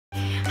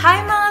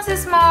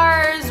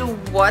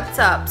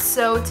What's up?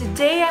 So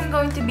today I'm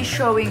going to be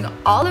showing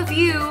all of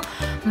you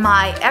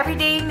my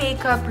everyday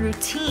makeup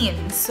routine.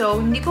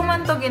 So hindi ko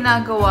man to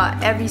ginagawa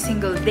every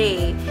single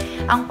day.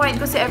 Ang point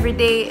ko sa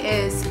everyday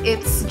is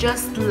it's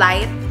just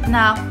light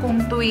na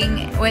kung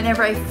tuwing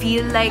whenever I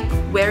feel like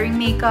wearing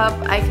makeup,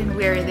 I can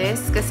wear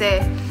this.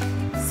 Kasi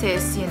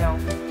sis, you know,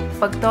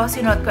 pag to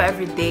sinuot ko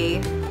everyday,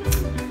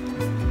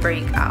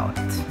 break out.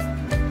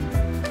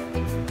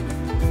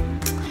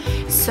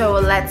 So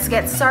let's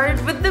get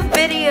started with the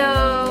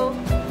video.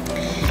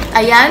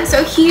 Ayan,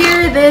 so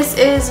here, this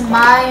is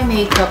my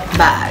makeup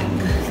bag.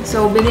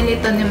 So binili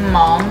ito ni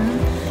mom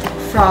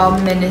from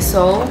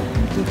Miniso.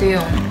 Dito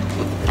yung,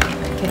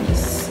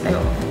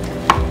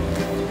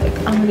 like,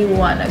 ang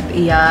liwanag.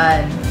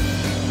 Ayan.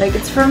 Like,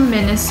 it's from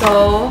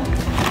Miniso.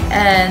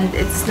 And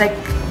it's like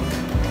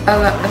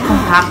a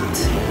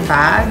compact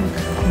bag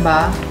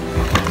ba?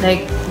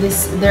 Like,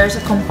 there's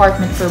a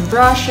compartment for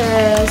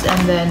brushes,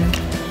 and then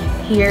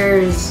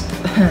here's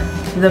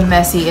the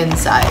messy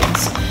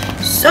insides.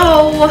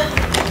 So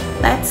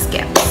let's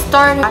get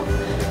started.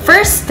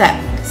 First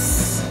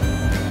steps: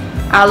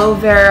 aloe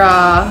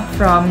vera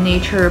from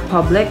Nature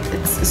Republic.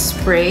 It's a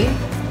spray.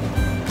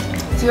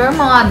 Siguro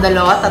mga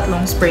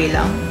tatlong spray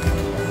lang.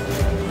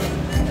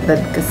 But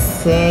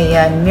kasi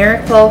yan,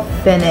 Miracle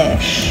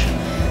Finish.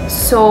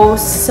 So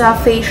sa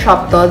Face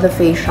Shop to, the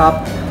Face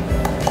Shop.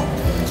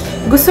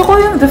 Gusto ko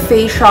yung the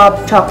Face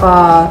Shop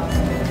tsaka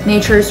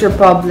Nature's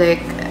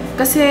Republic.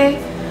 Kasi,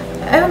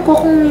 ewan ko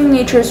kung yung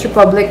Nature's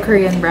Republic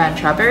Korean brand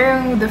siya.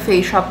 Pero yung The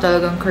Face Shop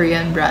talagang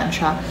Korean brand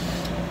siya.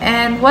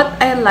 And what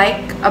I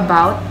like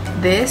about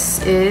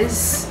this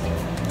is,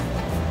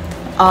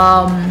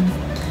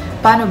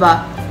 paano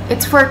ba?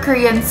 It's for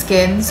Korean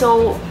skin.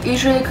 So,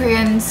 usually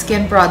Korean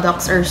skin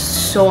products are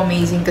so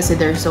amazing kasi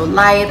they're so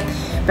light,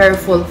 very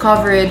full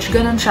coverage.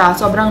 Ganun siya.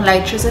 Sobrang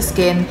light siya sa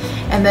skin,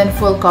 and then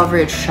full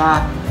coverage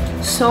siya.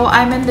 So,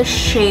 I'm in the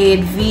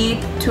shade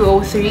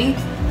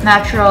V203.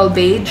 Natural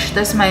beige.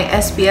 Tas may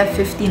SPF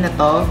 50 na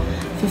to.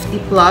 50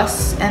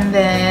 plus. And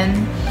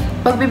then,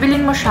 pag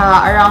bibilin mo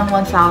siya, around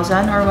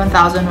 1,000 or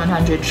 1,100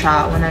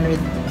 siya.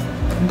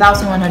 1,100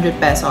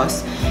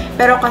 pesos.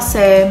 Pero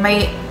kasi,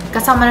 may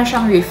kasama na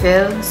siyang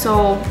refill.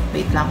 So,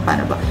 wait lang,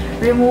 paano ba?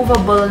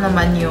 Removable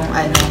naman yung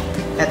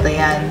eto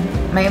yan.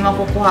 May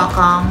makukuha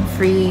kang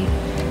free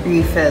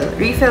refill.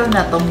 Refill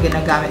na tong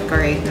ginagamit ko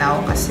right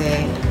now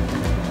kasi,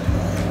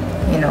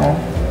 you know,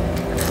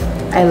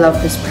 I love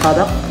this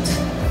product.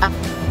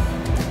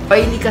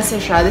 Oily kasi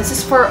siya. This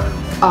is for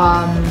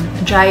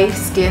dry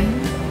skin.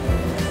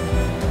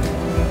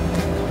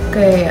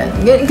 Kaya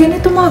yan.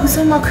 Ganito mga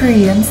gusto mga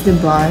Koreans,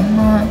 diba?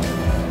 Mga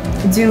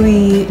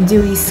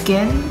dewy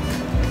skin.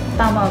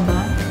 Tama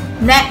ba?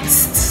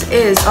 Next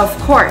is, of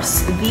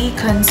course, the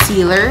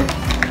concealer.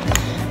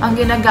 Ang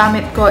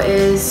ginagamit ko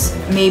is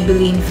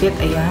Maybelline Fit.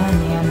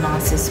 Ayan,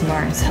 mga sis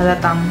Mars.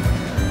 Halatang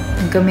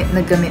gamit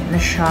na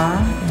siya.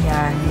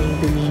 Ayan,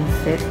 Maybelline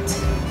Fit.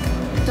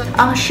 So,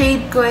 ang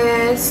shade ko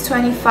is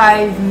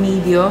 25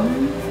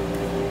 medium.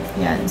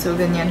 Yan, so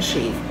ganyan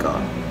shade ko.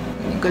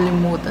 Hindi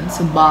kalimutan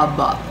sa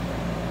baba.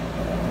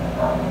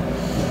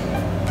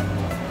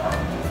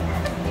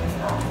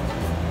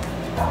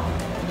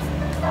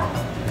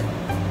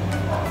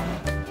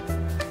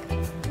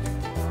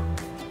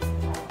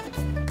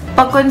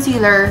 Pag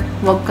concealer,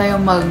 wag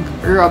kayong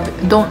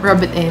don't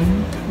rub it in,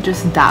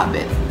 just dab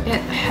it.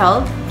 It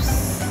helps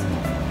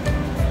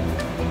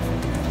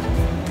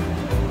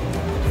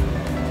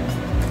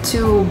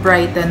to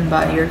brighten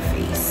ba your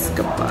face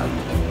kapag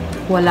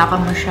wala ka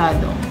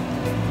masyadong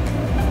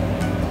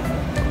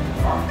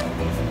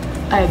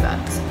eye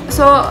bags.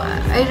 So,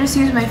 I just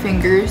use my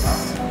fingers.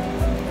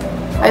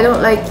 I don't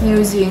like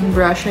using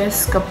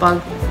brushes kapag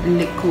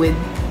liquid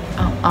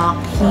ang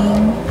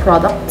aking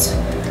product.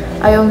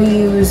 I only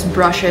use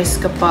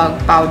brushes kapag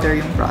powder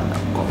yung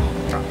product ko.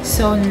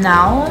 So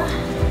now,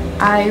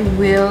 I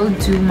will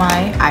do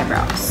my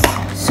eyebrows.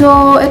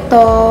 So,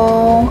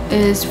 ito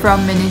is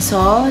from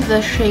Miniso. The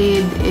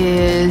shade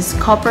is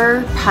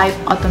Copper Pipe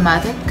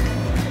Automatic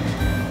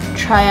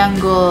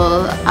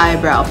Triangle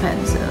Eyebrow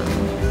Pencil.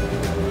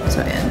 So,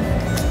 ayan.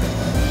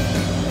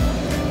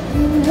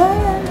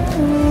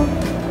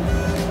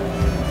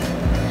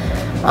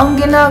 Ang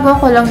ginagawa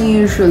ko lang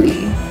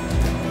usually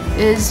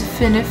is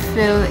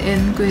finifill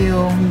in ko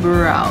yung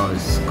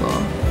brows ko.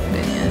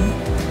 Ganyan.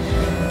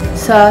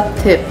 Sa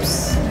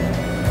tips.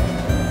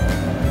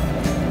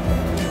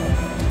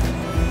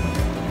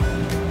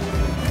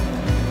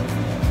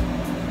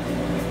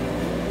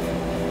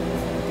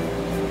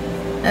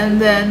 And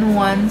then,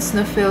 once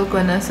na-fill ko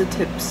na sa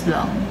tips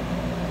lang.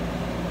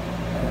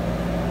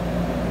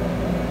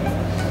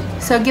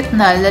 Sa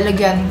gitna,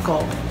 lalagyan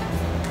ko.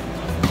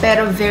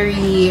 Pero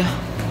very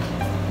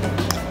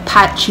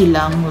patchy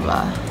lang,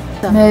 diba?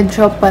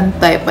 Medyo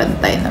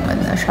pantay-pantay naman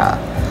na siya.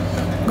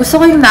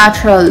 Gusto ko yung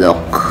natural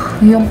look.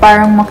 Yung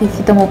parang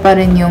makikita mo pa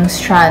rin yung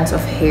strands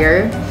of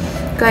hair.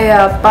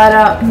 Kaya,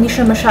 para hindi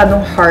siya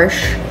masyadong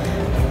harsh.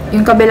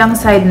 Yung kabilang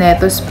side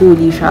neto,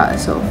 spoolie siya.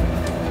 So,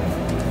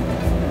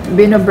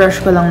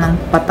 binabrush ko lang ng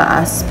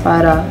pataas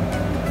para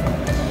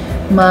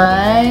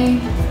my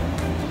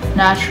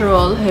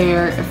natural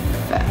hair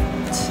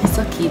effect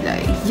sa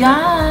kilay.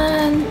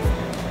 Yan!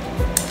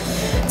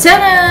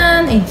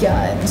 Tanan!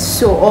 Ayan.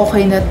 So,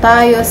 okay na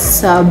tayo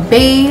sa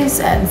base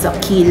and sa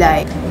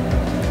kilay.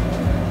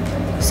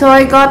 So,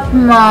 I got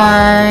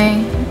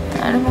my,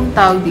 ano bang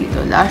tawag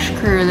dito? Lash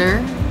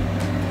curler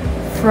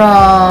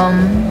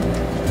from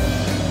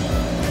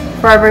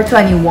Forever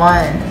 21.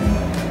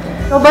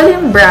 So, bali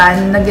yung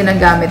brand na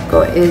ginagamit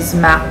ko is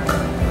MAC.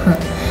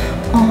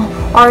 Oh,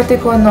 arte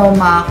ko no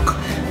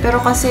MAC. Pero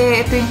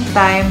kasi ito yung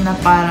time na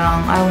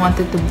parang I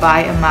wanted to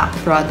buy a MAC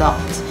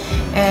product.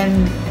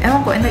 And,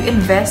 ewan ko,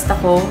 nag-invest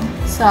ako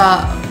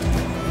sa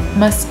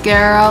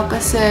mascara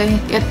kasi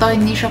ito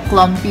hindi siya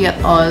clumpy at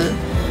all.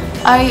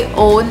 I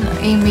own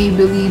a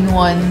Maybelline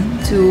one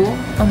too.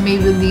 A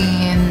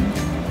Maybelline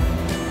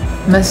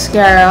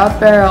mascara.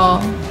 Pero,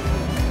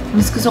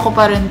 mas gusto ko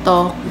pa rin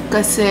to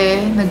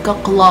kasi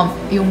nagka-clump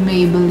yung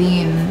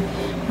Maybelline.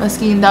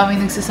 Maski yung dami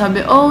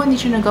nagsasabi, oh,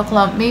 hindi siya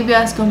nagka-clump. Maybe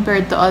as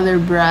compared to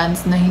other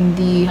brands na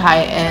hindi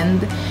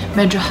high-end.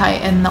 Medyo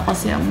high-end na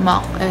kasi ang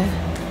MAC eh.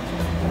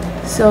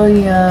 So,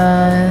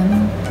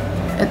 yan.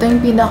 Ito yung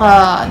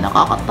pinaka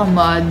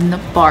nakakatamad na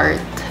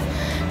part.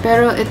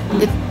 Pero it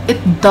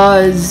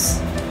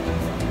does,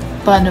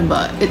 paano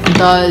ba? It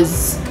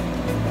does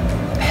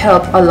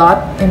help a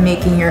lot in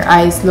making your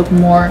eyes look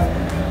more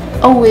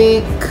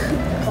awake.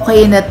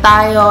 Okay na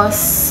tayo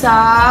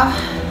sa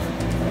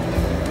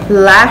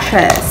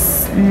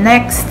lashes.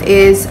 Next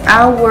is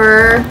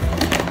our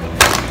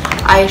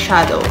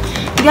eyeshadow.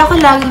 Hindi ako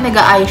laging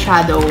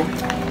nag-eyeshadow.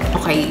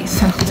 Okay,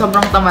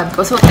 sobrang tamad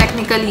ko. So,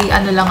 technically,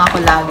 ano lang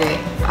ako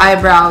lagi?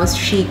 Eyebrows,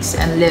 cheeks,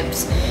 and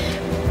lips.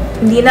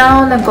 Hindi na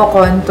ako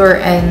nagko-contour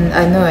and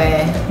ano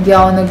eh. Hindi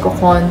ako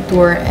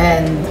nagko-contour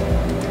and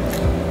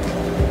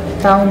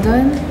tawag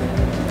dun?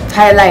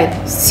 Highlight.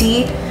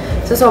 See?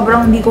 So,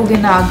 sobrang hindi ko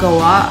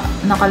ginagawa.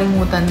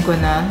 Nakalimutan ko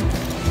na.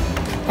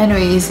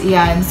 Anyways,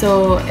 yan.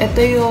 So, ito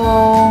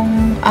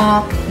yung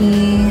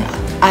aking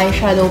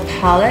eyeshadow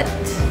palette.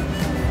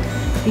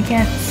 You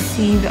can't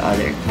see the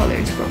other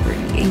colors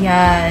properly.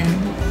 Ayan.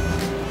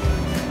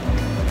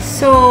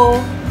 So,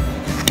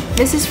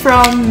 this is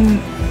from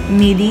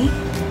MIDI,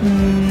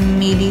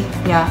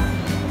 yeah.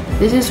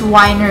 This is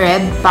Wine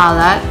Red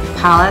palette,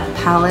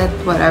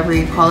 whatever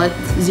you call it.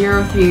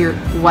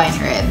 03 Wine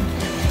Red.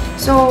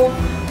 So,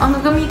 ang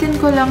gagamitin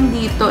ko lang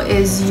dito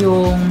is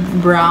yung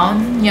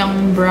brown.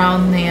 Yung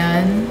brown na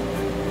yan.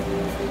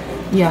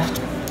 Yeah.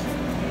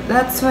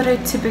 That's what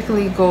I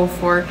typically go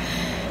for.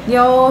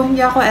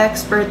 Hindi ako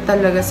expert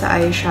talaga sa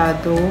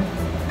eyeshadow.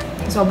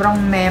 Sobrang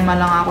mema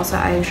lang ako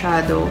sa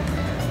eyeshadow.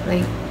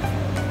 Like,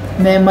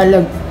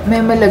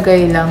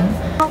 malagay lang.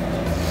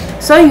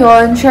 So,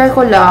 yun. Share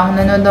ko lang.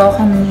 Nanood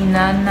ako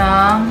kanina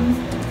ng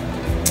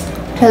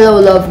Hello,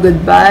 Love,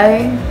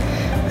 Goodbye.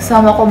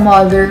 Kasama ko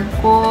mother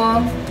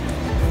ko.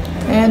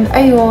 And,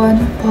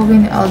 ayun.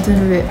 Pogi ni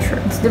Alden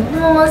Richards. Di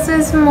ba mga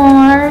sis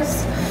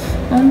Mars?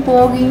 Ang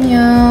pogi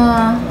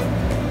niya.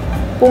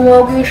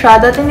 Pumogi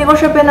siya. Dati hindi ko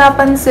siya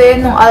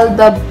pinapansin nung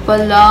Aldab pa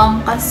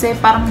lang kasi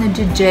parang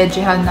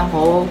nadjejehan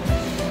ako.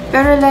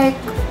 Pero like,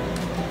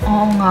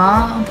 oo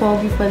nga, ang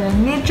pogi pa lang.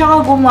 Hindi,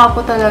 tsaka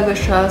gumapo talaga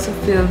siya sa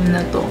film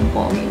na to. Ang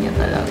pogi niya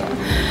talaga.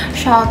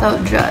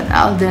 Shoutout dyan,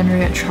 Alden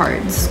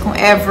Richards. Kung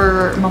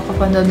ever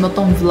mapapanood mo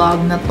tong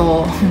vlog na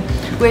to,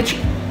 which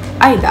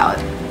I doubt.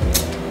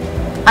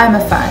 I'm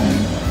a fan.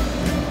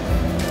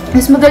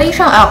 Mas magaling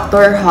siyang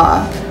actor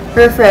ha.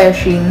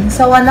 Refreshing.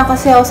 Sawa na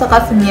kasi ako sa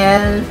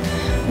Kathniel.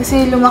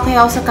 Kasi lumaki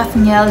ako sa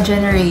Kathniel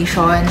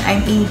generation.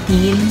 I'm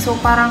 18. So,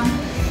 parang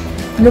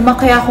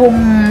lumaki akong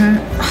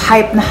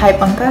hype na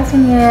hype ang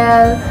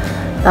Kathniel.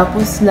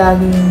 Tapos,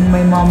 laging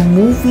may mga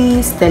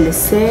movies,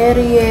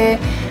 teleserye,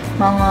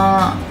 mga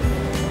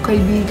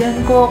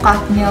kaibigan ko,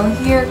 Kathniel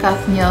here,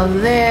 Kathniel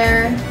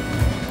there.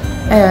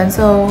 Ayan,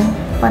 so,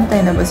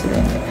 pantay na ba sila?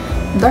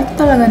 Dark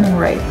talaga ng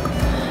right.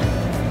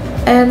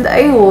 And,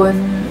 ayun,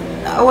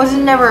 I was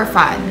never a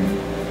fan.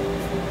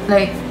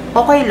 Like,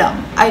 okay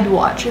lang. I'd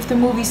watch. If the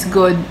movie's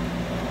good,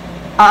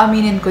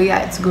 aaminin ko, yeah,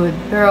 it's good.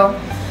 Pero,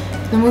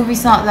 if the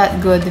movie's not that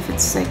good, if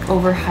it's like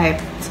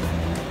overhyped,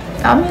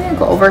 aaminin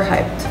ko,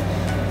 overhyped.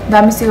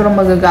 Dami siguro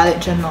magagalit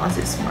dyan mga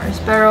sis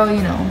Mars. Pero,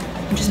 you know,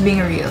 I'm just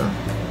being real.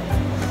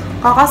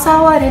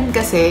 Kakasawa rin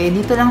kasi,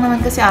 dito lang naman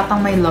kasi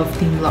atang may love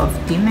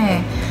team eh.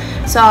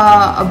 Sa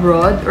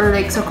abroad, or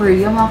like sa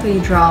Korea, mga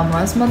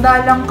K-dramas,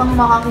 madalang kang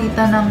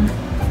makakita ng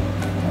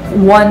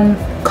one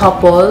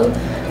couple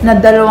na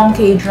dalawang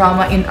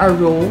K-drama in a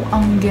row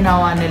ang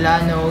ginawa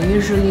nila, no?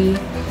 Usually,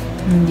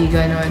 hindi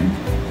ganun.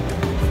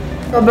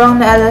 Sobrang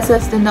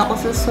na-LSS din ako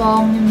sa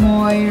song ni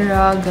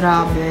Moira.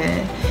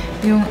 Grabe.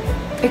 Yung,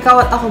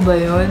 Ikaw at Ako ba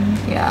yun?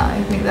 Yeah,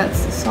 I think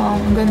that's the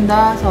song. Ang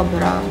ganda,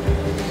 sobra.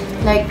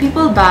 Like,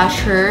 people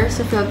bash her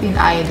sa Philippine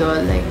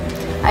Idol. Like,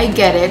 I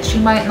get it.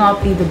 She might not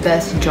be the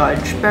best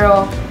judge.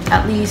 Pero,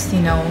 at least,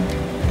 you know,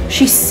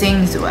 she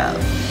sings well.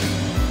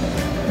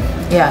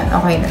 Yan,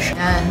 okay na siya.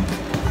 Yan.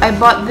 I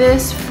bought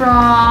this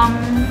from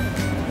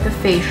the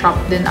Face Shop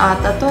din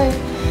ata to eh.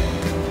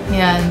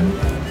 Yan.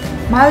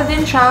 Mahal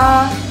din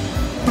siya.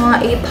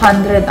 Mga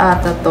 800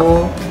 ata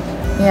to.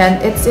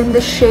 Yan. It's in the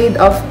shade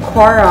of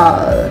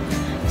coral.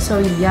 So,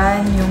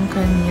 yan yung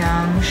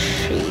kanyang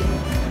shade.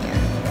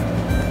 Yan.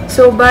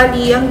 So,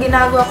 bali, ang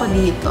ginagawa ko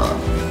dito,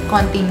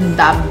 konting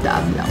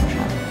dab-dab lang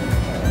siya.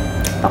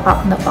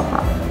 Pakak na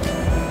pakak.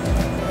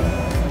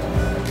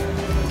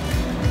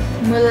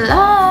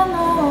 Mula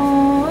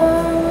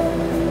noon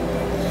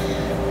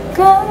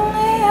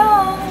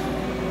ngayon.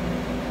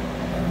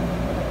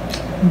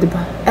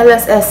 Diba?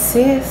 LSS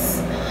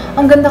sis.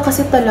 Ang ganda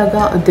kasi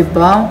talaga. O,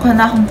 diba? Mukha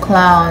na akong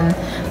clown.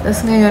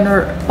 Tapos ngayon,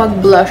 pag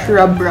blush,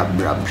 rub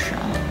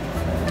siya.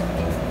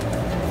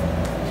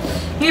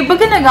 Yung iba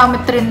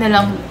ginagamit rin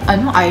nilang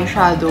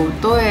eyeshadow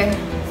to eh.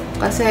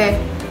 Kasi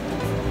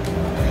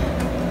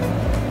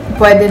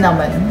pwede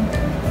naman.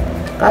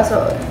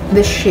 Kaso,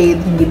 this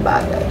shade hindi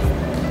bagay.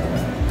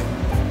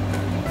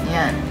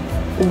 Yan.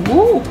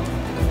 Ooh!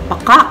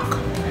 Pakak!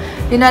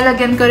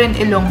 Linalagyan ko rin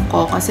ilong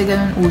ko kasi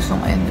ganun uso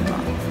ngayon, diba?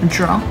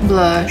 Drunk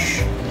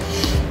blush.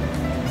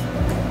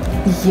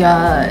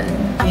 Yan.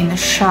 Ayun na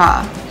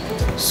siya.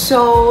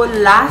 So,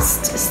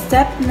 last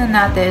step na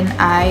natin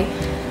ay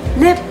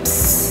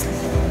lips.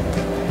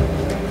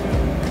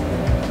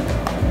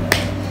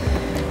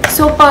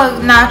 So,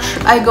 pag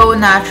I go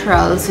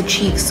natural sa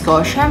cheeks ko,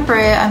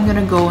 syempre, I'm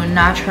gonna go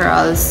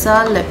natural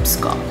sa lips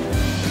ko.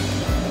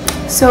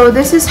 So,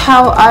 this is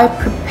how I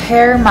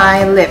prepare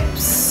my lips.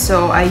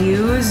 So, I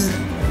use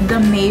the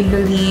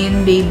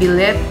Maybelline Baby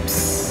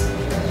Lips.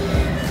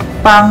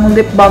 Pang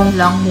lip balm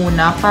lang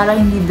muna para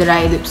hindi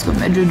dry lips ko.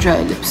 Medyo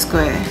dry lips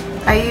ko eh.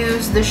 I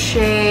use the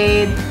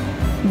shade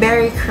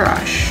Berry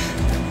Crush.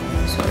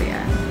 So,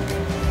 yan.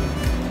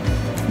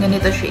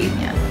 Ganito shade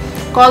niya.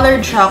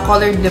 Colored siya.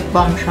 Colored lip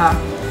balm siya.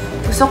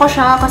 Gusto ko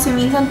siya kasi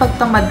minsan pag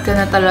tamad ka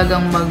na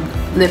talagang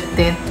mag-lip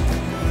tint.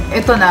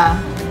 Ito na.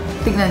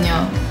 Tignan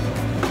nyo.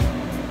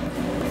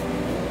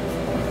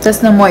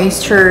 Tapos na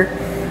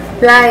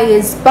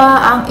moisturize pa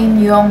ang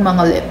inyong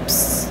mga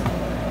lips.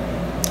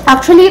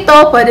 Actually, ito,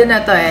 pwede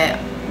na to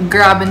eh.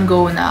 Grab and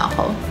go na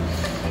ako.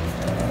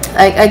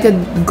 Like, I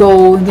could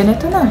go,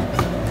 ganito na.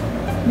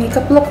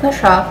 Makeup look na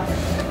siya.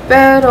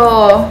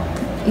 Pero,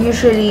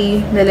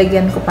 usually,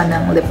 lalagyan ko pa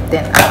ng lip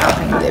tint ang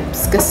aking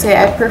lips. Kasi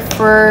I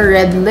prefer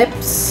red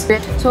lips.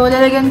 So,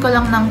 lalagyan ko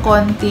lang ng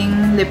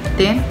konting lip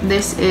tint.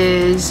 This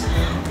is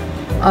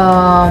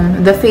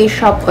the Face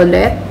Shop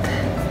ulit.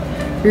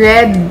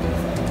 Red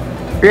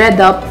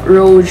Up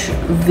Rouge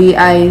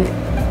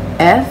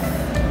VIF.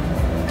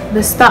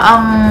 Basta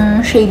ang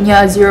shade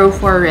niya 04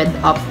 Red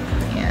Up.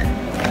 Yan.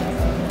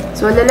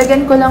 So,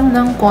 lalagyan ko lang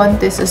ng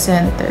konti sa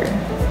center.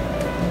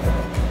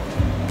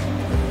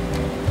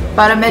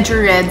 Para medyo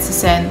red sa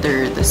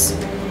center. Tapos,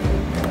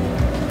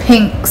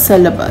 pink sa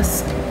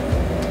labas.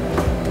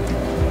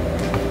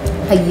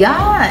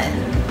 Ayan!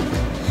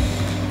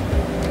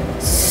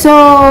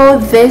 So,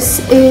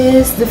 this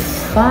is the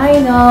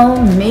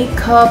final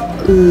makeup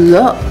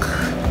look.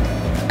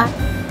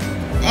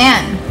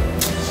 And,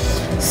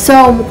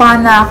 so, mukha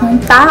na akong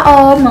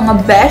tao,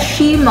 mga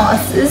beshi, mga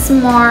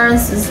sismar,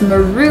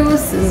 sismaru,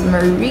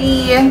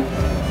 sismarie.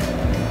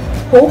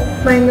 Hope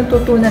may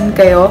natutunan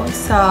kayo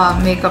sa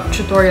makeup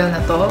tutorial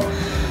na to.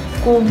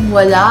 Kung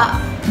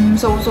wala, I'm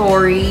so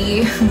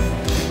sorry.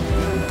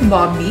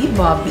 Bobby.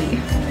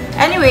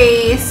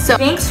 Anyways, so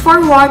thanks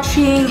for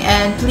watching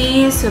and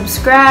please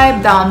subscribe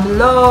down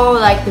below,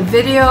 like the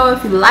video if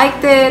you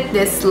liked it,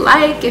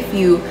 dislike if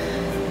you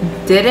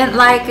didn't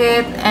like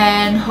it,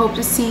 and hope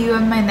to see you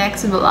in my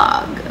next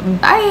vlog.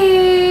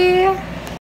 Bye!